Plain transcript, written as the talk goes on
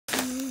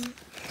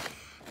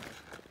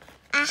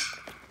Hat.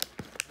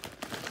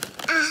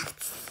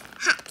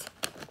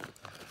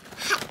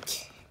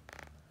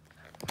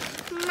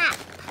 Map.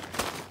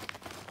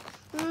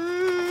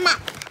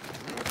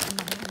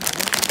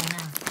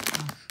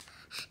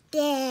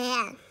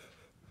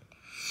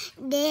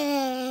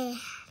 There.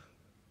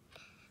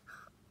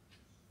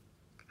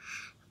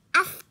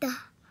 After.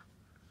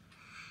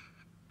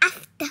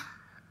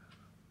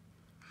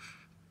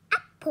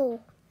 Apple.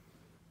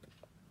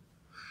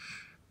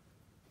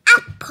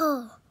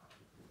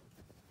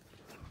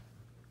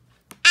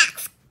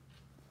 Axe.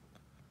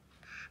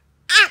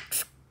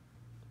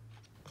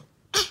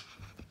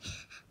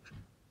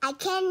 I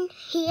can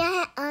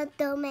hear a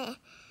doorman.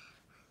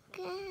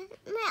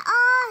 Mẹ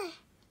ơi.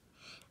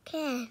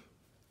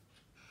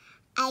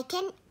 I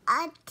can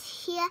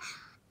hear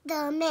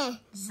the man.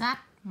 That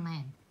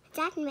man.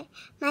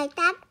 My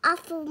dad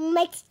often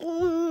makes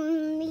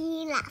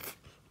me laugh.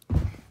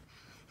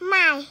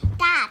 My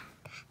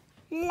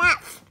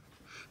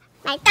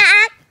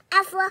dad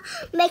often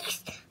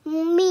makes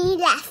me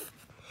laugh.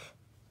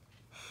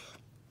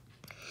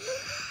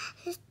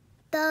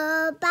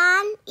 The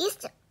band is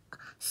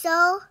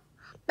so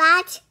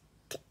bad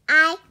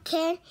I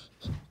can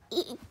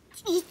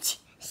eat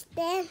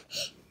them.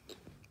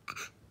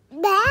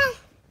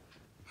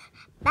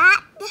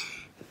 But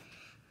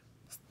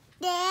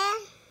then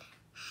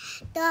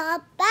the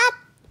bed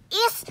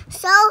is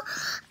so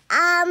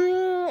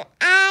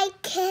I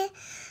can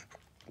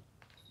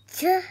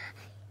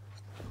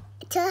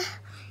to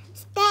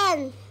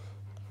stand.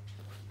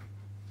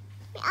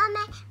 Mẹ ơi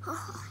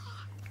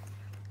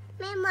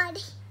mẹ mời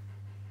đi.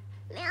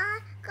 Mẹ ơi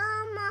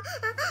con mời.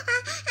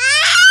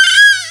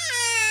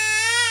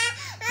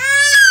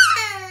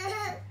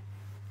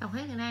 Đọc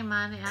hết cái này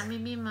mà để ăn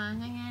bim bim mà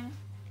nhanh.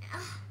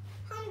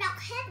 Không đọc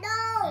hết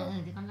đâu.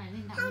 Thì con lại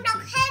lên đọc. Không đọc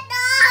hết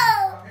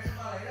đâu.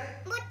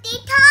 Một tí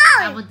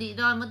thôi.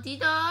 Một tí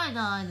thôi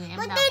rồi để em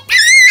một đọc. Tí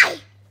thôi.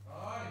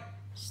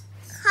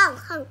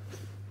 Không.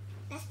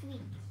 That's me.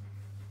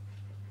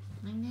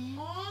 Nhanh lên.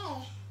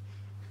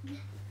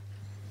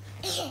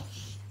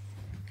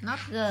 Not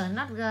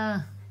G.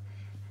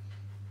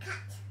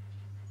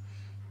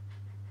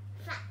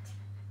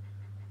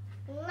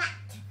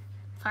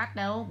 Phát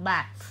đâu?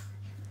 Bạt.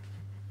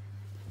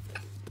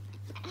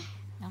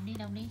 Đọc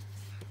đi.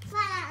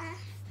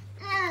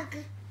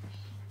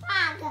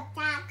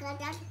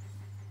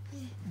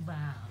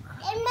 Vào.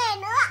 Em mẹ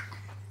nữa.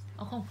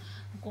 Không,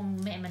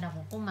 cùng mẹ mà đọc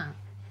một cô mảng.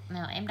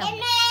 Nào em đọc.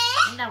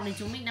 Em đọc để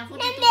chúng mình 5 phút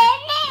tiếp tục.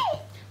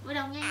 Vừa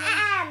đọc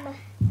nhanh.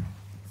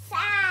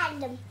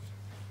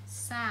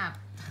 Sạp.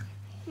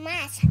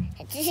 Mas.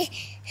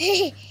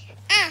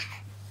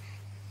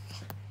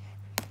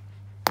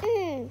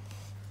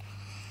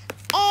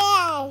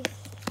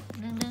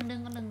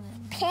 Đừng con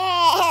đừng.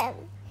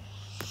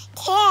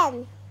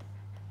 Can.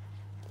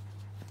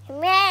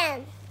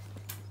 Man.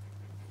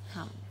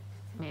 Không,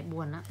 mẹ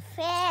buồn á.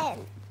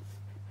 Fan.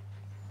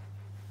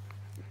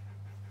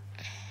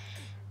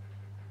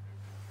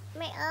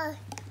 Mẹ ơi.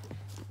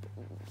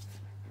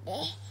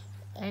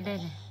 Đây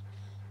này.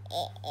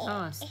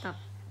 Stop.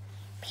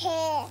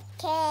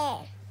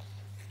 Can.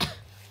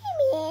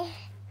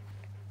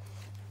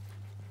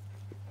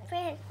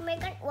 Mẹ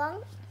con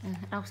uống.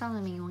 Đọc xong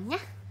rồi mình uống nhé.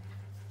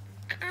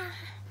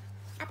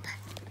 Up.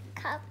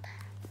 Cup.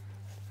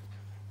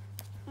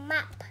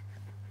 Map.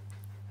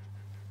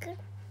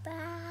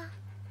 Goodbye.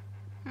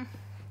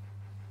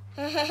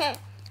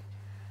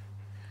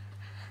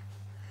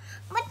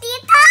 Một tí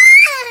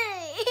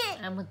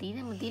thôi. Một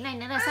tí này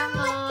nữa là xong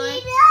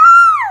rồi.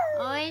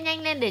 Ôi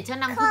nhanh lên để cho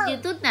 5 phút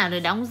YouTube nào để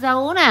đóng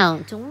dấu nào.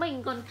 Chúng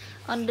mình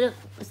còn được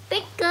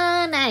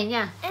sticker này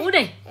nhỉ. Ui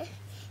đây.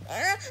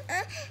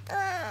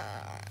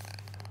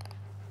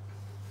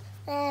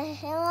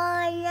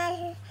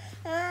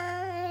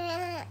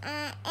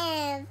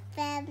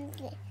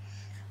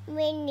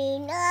 We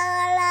need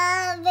all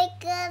love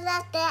because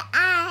of the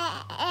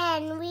I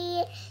and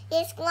we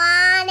is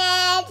one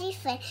and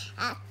different.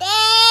 I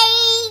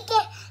take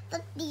it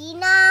for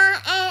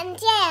dinner and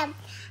jam.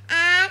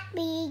 I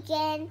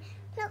began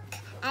look.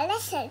 I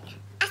listen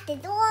at the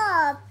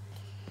door.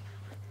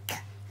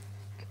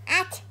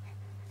 At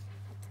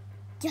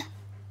the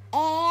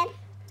and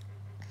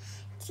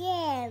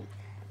jam.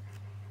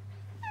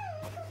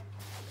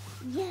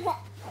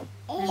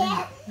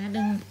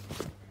 Đừng.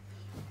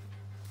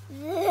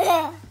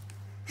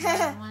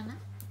 Ngoan á.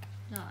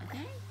 Giỏi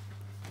thế.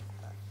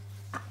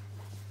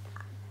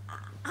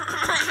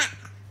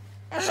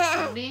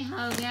 Đi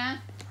hờ nha.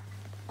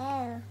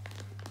 Honk.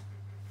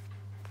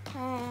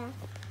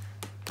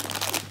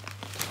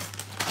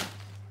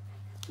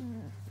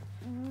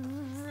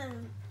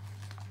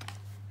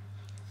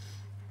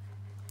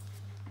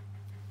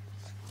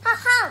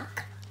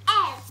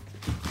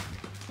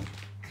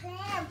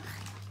 Clam.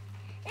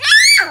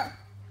 No.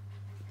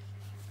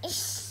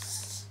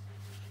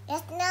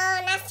 There's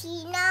no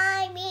nothing,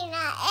 no being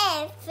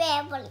an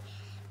family.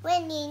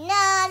 When you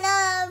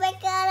know,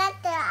 wake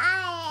up the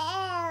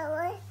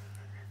I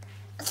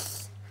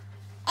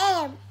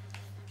am.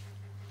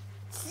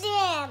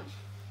 Sam.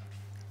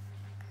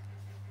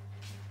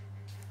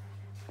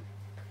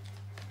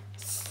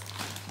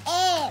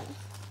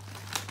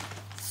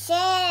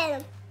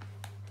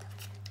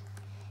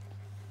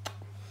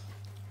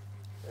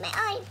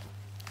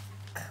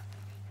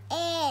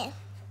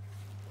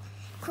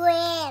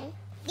 Quên.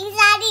 Đi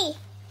ra đi.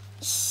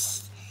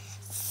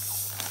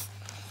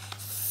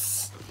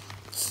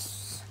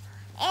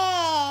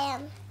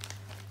 Em.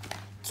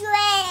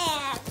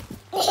 Chuyên.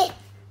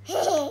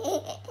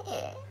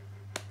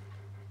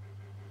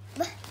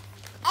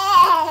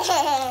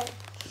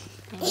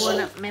 Mẹ buồn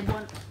ạ, mẹ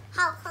buồn.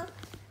 Học không?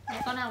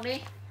 Mẹ con học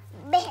đi.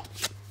 Bê.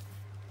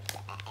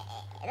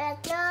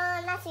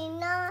 Nó xin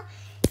nó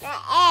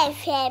em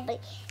family.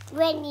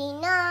 When you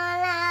know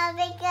la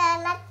bigger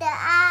like the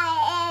I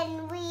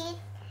and we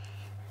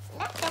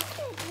like the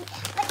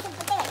but the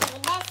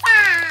that's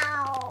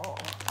how.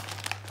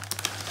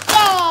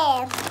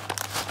 Yeah.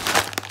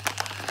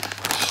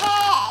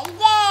 Hey,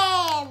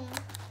 yeah.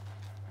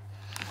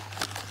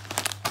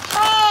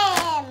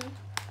 Hey.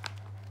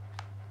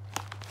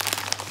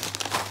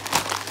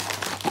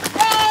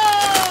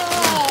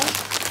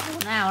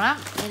 Nào lắm.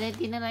 Đây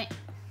tin đây.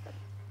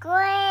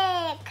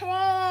 Quê,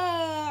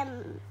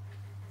 creme.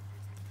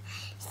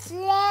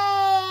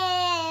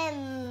 Slam.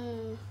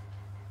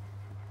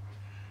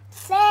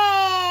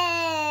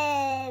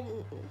 Slam.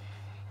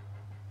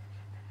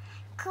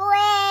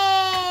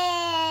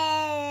 Queen.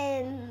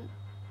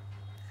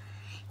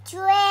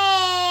 Trail.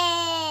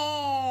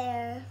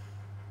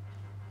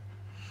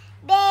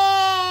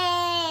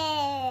 Bear.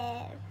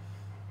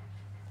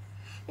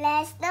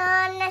 Let's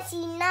not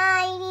see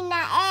nine in the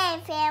air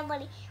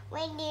family.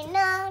 When you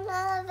know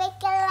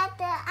make a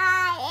letter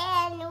I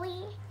and we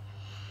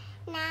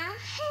now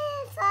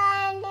have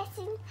fun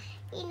dancing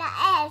in the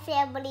air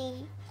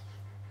family.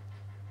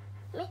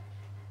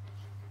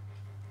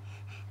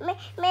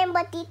 Mẹ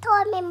một tí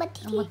thôi, mẹ một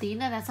tí. Một tí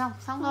nữa là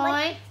xong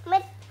rồi.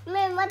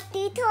 Mẹ một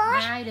tí thôi.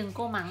 Mai đừng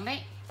cô mắng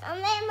đấy.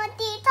 Mẹ một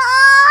tí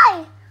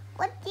thôi.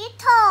 Một tí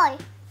thôi.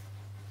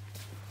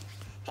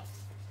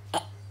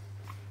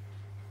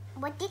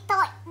 Một tí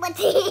thôi, một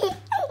tí.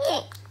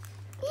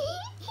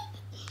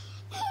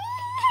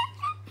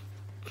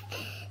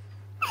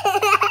 Ha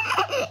ha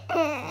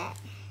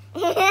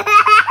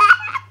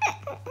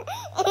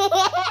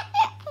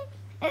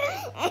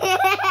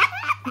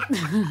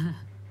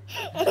ha.